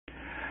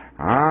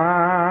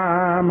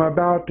I'm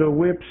about to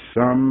whip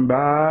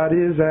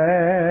somebody's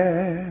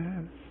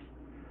ass.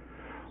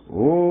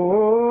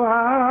 Oh,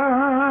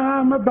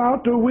 I'm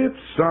about to whip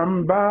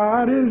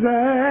somebody's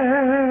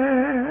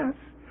ass.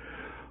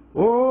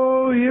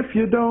 Oh, if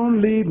you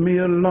don't leave me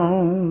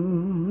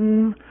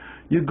alone,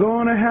 you're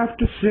gonna have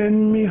to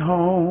send me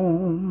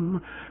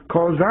home,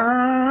 'cause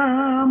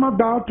I'm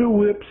about to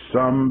whip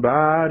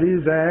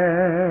somebody's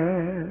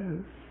ass.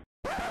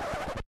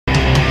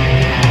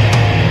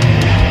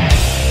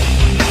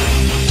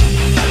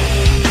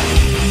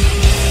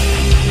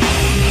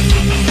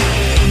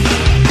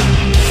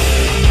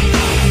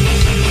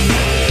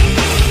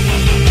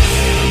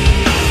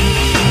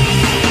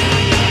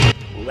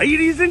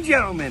 Ladies and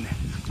gentlemen,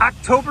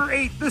 October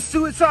 8th, the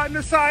Suicide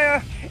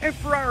Messiah and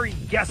Ferrari,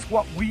 guess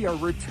what? We are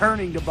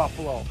returning to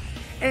Buffalo.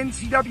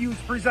 NCW is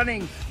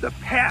presenting the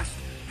past,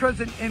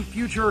 present, and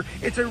future.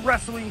 It's a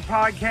wrestling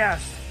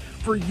podcast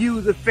for you,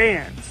 the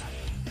fans.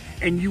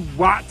 And you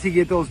want to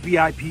get those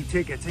VIP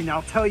tickets. And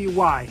I'll tell you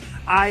why.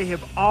 I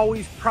have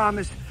always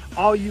promised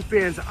all you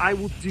fans I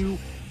will do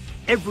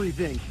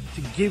everything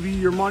to give you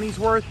your money's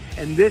worth.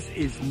 And this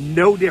is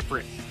no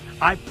different.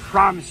 I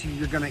promise you,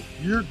 you're going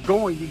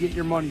to get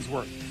your money's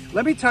worth.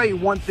 Let me tell you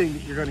one thing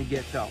that you're going to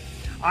get, though.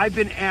 I've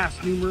been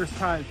asked numerous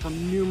times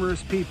from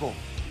numerous people,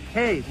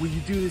 hey, will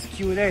you do this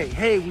Q&A?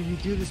 Hey, will you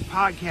do this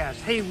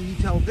podcast? Hey, will you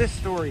tell this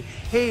story?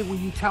 Hey, will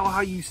you tell how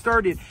you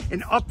started?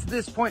 And up to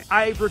this point,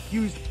 I've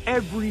refused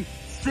every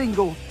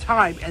single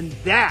time. And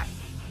that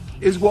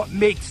is what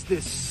makes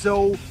this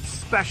so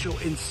special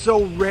and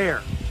so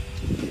rare.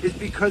 Is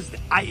because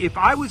if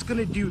I was going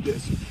to do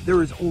this,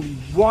 there is only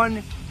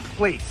one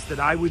place that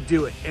I would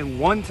do it, and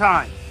one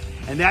time,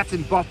 and that's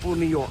in Buffalo,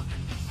 New York.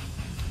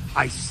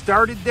 I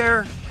started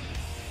there,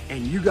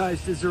 and you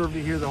guys deserve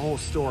to hear the whole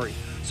story.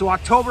 So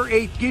October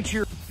 8th, get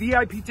your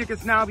VIP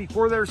tickets now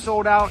before they're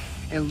sold out,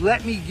 and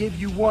let me give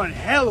you one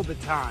hell of a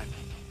time.